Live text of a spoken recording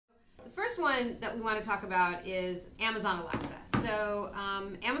first one that we want to talk about is Amazon Alexa. So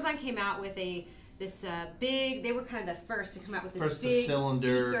Amazon came out with this big. They were kind of the first to come out with this big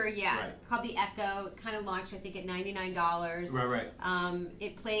cylinder speaker, called the Echo. It kind of launched, I think, at $99. Right.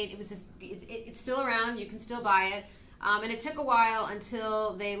 It's still around. You can still buy it. And it took a while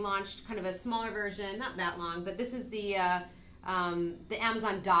until they launched kind of a smaller version, not that long, but this is the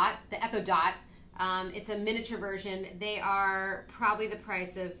Amazon Dot, the Echo Dot. It's a miniature version. They are probably the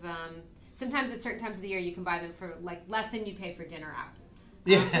price of, sometimes at certain times of the year you can buy them for like less than you pay for dinner out.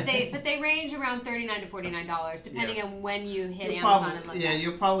 Yeah. But they range around $39 to $49 depending on when you hit You'll Amazon probably, and look yeah, at it.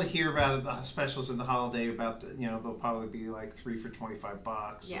 you'll probably hear about it, the specials in the holiday about, they'll probably be like 3 for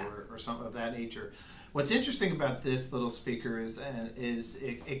 $25 or something of that nature. What's interesting about this little speaker is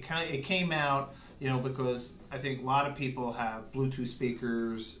it came out, because I think a lot of people have Bluetooth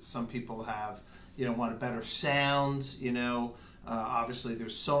speakers. Some people have, want a better sound. Obviously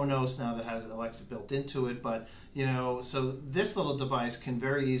there's Sonos now that has Alexa built into it, but so this little device can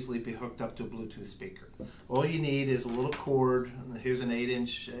very easily be hooked up to a Bluetooth speaker. All you need is a little cord. Here's an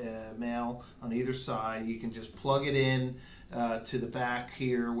 8-inch male on either side. You can just plug it in to the back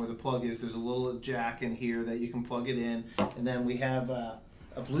here where the plug is. There's a little jack in here that you can plug it in, and then we have a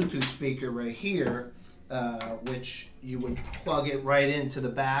Bluetooth speaker right here, which you would plug it right into the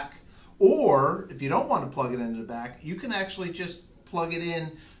back. Or if you don't want to plug it into the back, you can actually just plug it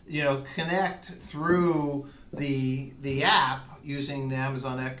in, connect through the app using the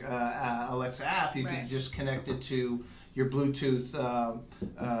Amazon Alexa app. You can just connect it to your Bluetooth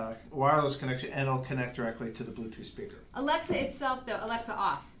wireless connection, and it'll connect directly to the Bluetooth speaker. Alexa itself, though, Alexa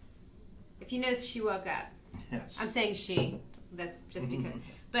off. If you notice, she woke up. Yes. I'm saying she. That's just because.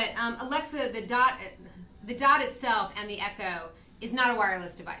 But Alexa, the Dot itself and the Echo is not a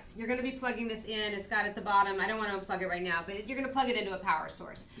wireless device. You're going to be plugging this in. It's got at the bottom. I don't want to unplug it right now, but you're going to plug it into a power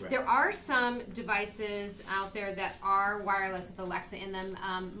source. Right. There are some devices out there that are wireless with Alexa in them.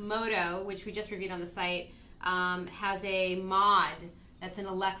 Moto, which we just reviewed on the site, has a mod that's an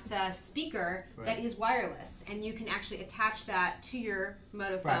Alexa speaker that is wireless, and you can actually attach that to your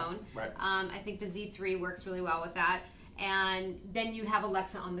Moto phone. Right. I think the Z3 works really well with that, and then you have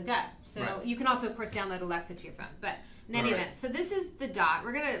Alexa on the go. So you can also, of course, download Alexa to your phone. But in any event, so this is the Dot.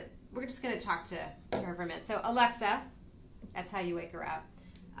 We're just gonna talk to her for a minute. So Alexa, that's how you wake her up.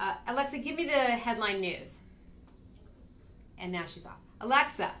 Alexa, give me the headline news. And now she's off.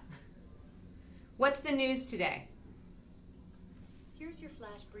 Alexa, what's the news today? Here's your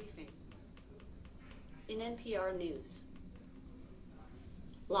flash briefing. In NPR News.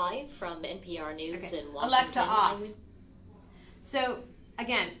 Live from NPR News in Washington. Alexa off. So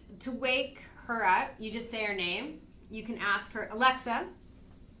again, to wake her up, you just say her name. You can ask her, Alexa,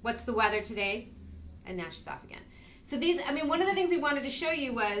 what's the weather today? And now she's off again. So these, one of the things we wanted to show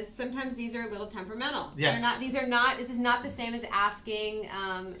you was sometimes these are a little temperamental. Yes. This is not the same as asking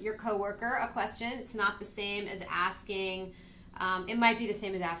your coworker a question. It's not the same as asking, it might be the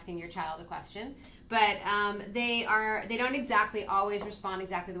same as asking your child a question, but they don't exactly always respond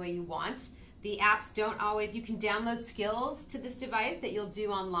exactly the way you want. The apps don't always, you can download skills to this device that you'll do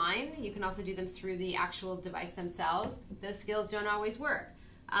online. You can also do them through the actual device themselves. Those skills don't always work.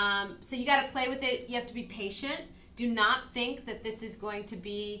 So you got to play with it. You have to be patient. Do not think that this is going to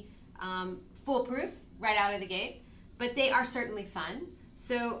be foolproof right out of the gate, but they are certainly fun.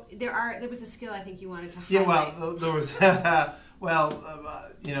 So there was a skill I think you wanted to highlight. Yeah, well, there was,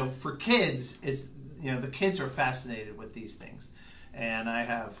 for kids, it's, the kids are fascinated with these things. And I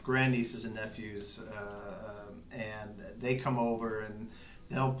have grandnieces and nephews, and they come over and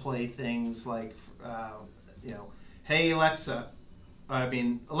they'll play things like, hey Alexa,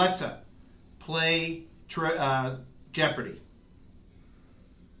 play Jeopardy.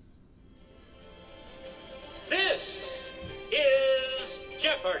 This is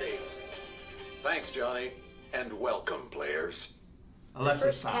Jeopardy! Thanks, Johnny, and welcome, players.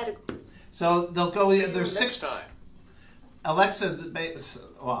 Alexa, stop. So they'll go, there's next time. Alexa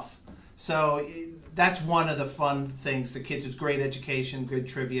off. So that's one of the fun things. The kids, it's great education, good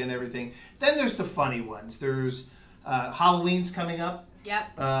trivia and everything. Then there's the funny ones. There's Halloween's coming up.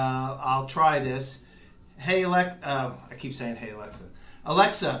 Yep. I'll try this. Hey Alexa, I keep saying hey Alexa.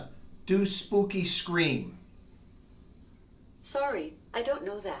 Alexa, do spooky scream. Sorry, I don't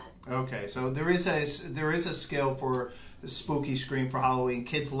know that. Okay, so there is a skill for spooky scream for Halloween.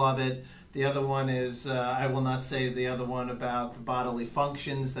 Kids love it. The other one is, I will not say the other one about the bodily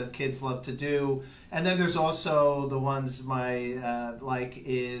functions that kids love to do. And then there's also the ones like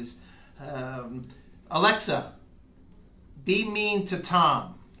is, Alexa, be mean to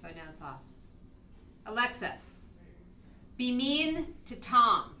Tom. Oh, now it's off. Alexa, be mean to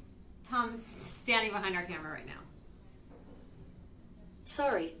Tom. Tom's standing behind our camera right now.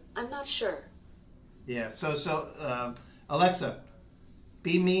 Sorry, I'm not sure. Yeah. Alexa,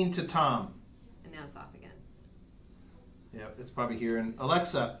 be mean to Tom. And now it's off again. Yeah, it's probably here. And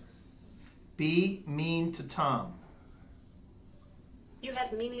Alexa, be mean to Tom. You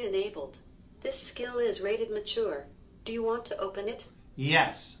have meaning enabled. This skill is rated mature. Do you want to open it?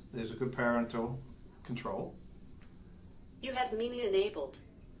 Yes. There's a good parental control. You have meaning enabled.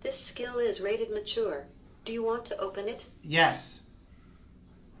 This skill is rated mature. Do you want to open it? Yes.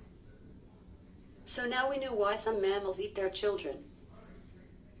 So now we know why some mammals eat their children.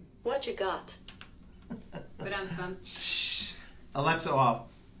 What you got? But Alexa off.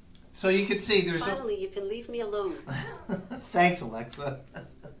 So you can see there's Finally, you can leave me alone. Thanks, Alexa.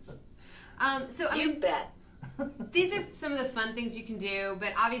 You bet. These are some of the fun things you can do,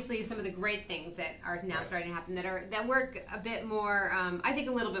 but obviously some of the great things that are now starting to happen that work a bit more, I think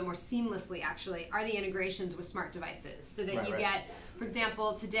a little bit more seamlessly actually, are the integrations with smart devices. So that you get, for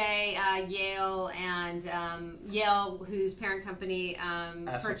example, today Yale and Yale, whose parent company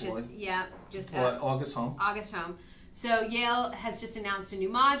purchased, August Home. August Home. So Yale has just announced a new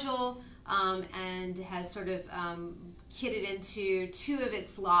module and has sort of kitted into 2 of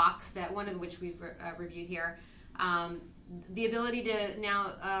its locks, that one of which we've reviewed here. The ability to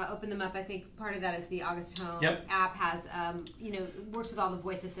now open them up, I think part of that is the August Home app has, works with all the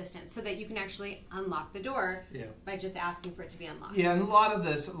voice assistants so that you can actually unlock the door by just asking for it to be unlocked. Yeah, and a lot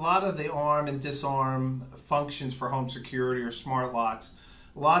of the arm and disarm functions for home security or smart locks,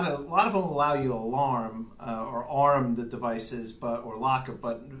 a lot of them allow you to alarm or arm the devices, or lock it,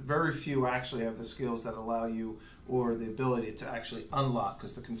 but very few actually have the skills that allow you or the ability to actually unlock,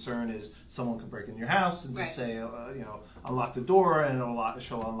 because the concern is someone can break in your house and just say, unlock the door, and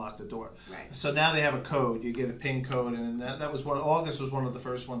she'll unlock the door. Right. So now they have a code. You get a PIN code, and that was August was one of the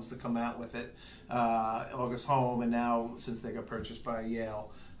first ones to come out with it, August Home, and now since they got purchased by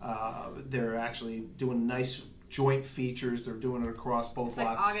Yale, they're actually doing nice joint features. They're doing it across both locks.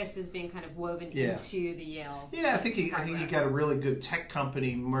 Like August is being kind of woven into the Yale. Yeah, I think you got a really good tech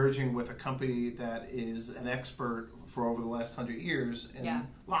company merging with a company that is an expert for over the last 100 years in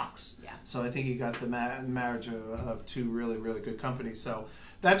locks. Yeah. So I think you got the marriage of 2 really, really good companies. So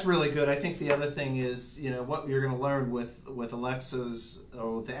that's really good. I think the other thing is, what you're going to learn with Alexa's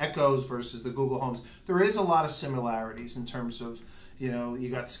or the Echoes versus the Google Homes. There is a lot of similarities in terms of, you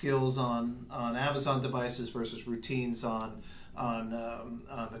got skills on Amazon devices versus routines on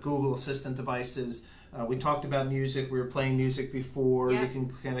the Google Assistant devices. We talked about music. We were playing music before. You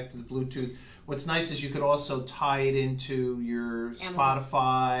can connect to the Bluetooth. What's nice is you could also tie it into your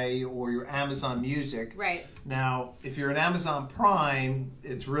Spotify or your Amazon Music. Right. Now, if you're an Amazon Prime,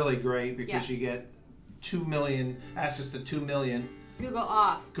 it's really great because you get 2 million, access to 2 million. Google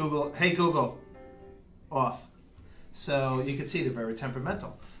off. Hey Google, off. So you can see they're very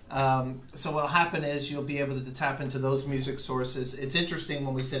temperamental. So what'll happen is you'll be able to tap into those music sources. It's interesting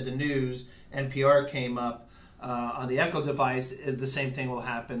when we said the news, NPR came up on the Echo device. The same thing will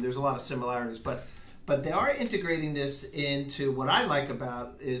happen. There's a lot of similarities, but they are integrating this into what I like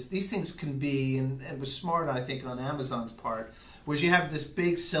about is these things can be, and it was smart I think on Amazon's part, was you have this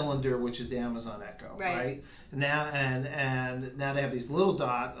big cylinder which is the Amazon Echo, right? Now and now they have these little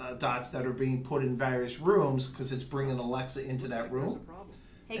dots that are being put in various rooms because it's bringing Alexa into that room.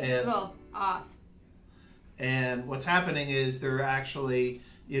 Hey Google, off. And what's happening is they're actually,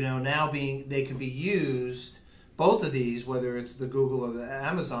 now they can be used. Both of these, whether it's the Google or the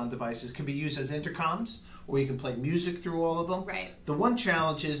Amazon devices, can be used as intercoms, or you can play music through all of them. Right. The one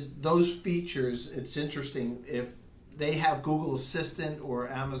challenge is those features. It's interesting if they have Google Assistant or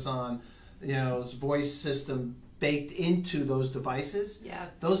Amazon, voice system baked into those devices. Yeah.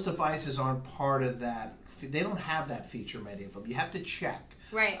 Those devices aren't part of that. They don't have that feature, many of them. You have to check.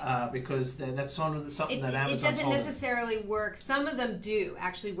 Right. Because that's something that Amazon. It doesn't necessarily work. Some of them do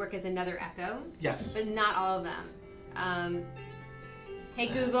actually work as another Echo. Yes. But not all of them. Hey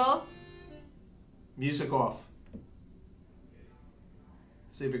Google. Music off.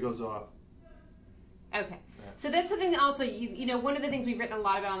 See if it goes off. Okay. So that's something also, one of the things we've written a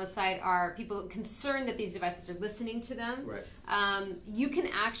lot about on the site are people concerned that these devices are listening to them. Right. You can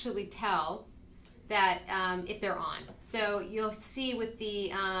actually tell that if they're on. So you'll see with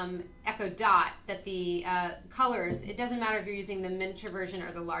the Echo Dot that the colors, it doesn't matter if you're using the miniature version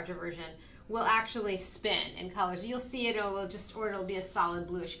or the larger version, will actually spin in colors. You'll see it, or it'll be a solid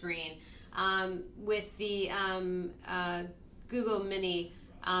bluish green. With the Google Mini,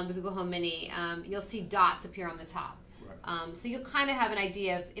 the Google Home Mini, you'll see dots appear on the top. Right. So you'll kind of have an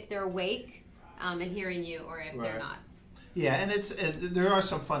idea of if they're awake and hearing you or if they're not. Yeah, and there are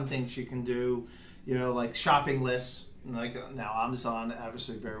some fun things you can do, like shopping lists. Like now, Amazon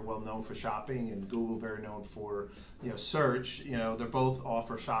obviously very well known for shopping, and Google very known for search. They both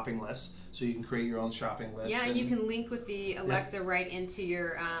offer shopping lists, so you can create your own shopping list. Yeah, and you can link with the Alexa right into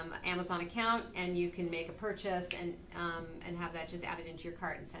your Amazon account, and you can make a purchase and have that just added into your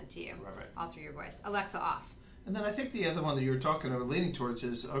cart and sent to you, right. all through your voice. Alexa off. And then I think the other one that you were talking about, leaning towards,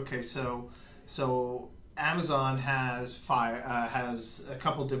 is okay. So Amazon has has a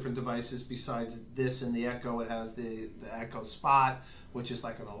couple different devices besides this and the Echo. It has the Echo Spot, which is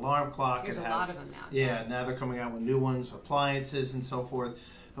like an alarm clock. There's a lot of them now. Yeah, now they're coming out with new ones, appliances and so forth.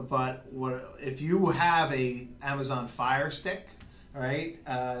 But if you have a Amazon Fire Stick, right?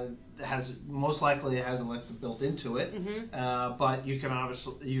 Most likely it has Alexa built into it, but you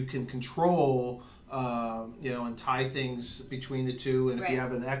can control. And tie things between the two. And if you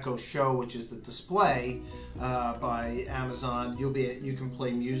have an Echo Show, which is the display by Amazon, you can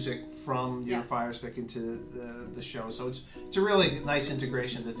play music from your Fire Stick into the show. So it's a really nice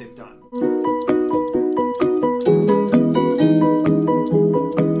integration that they've done.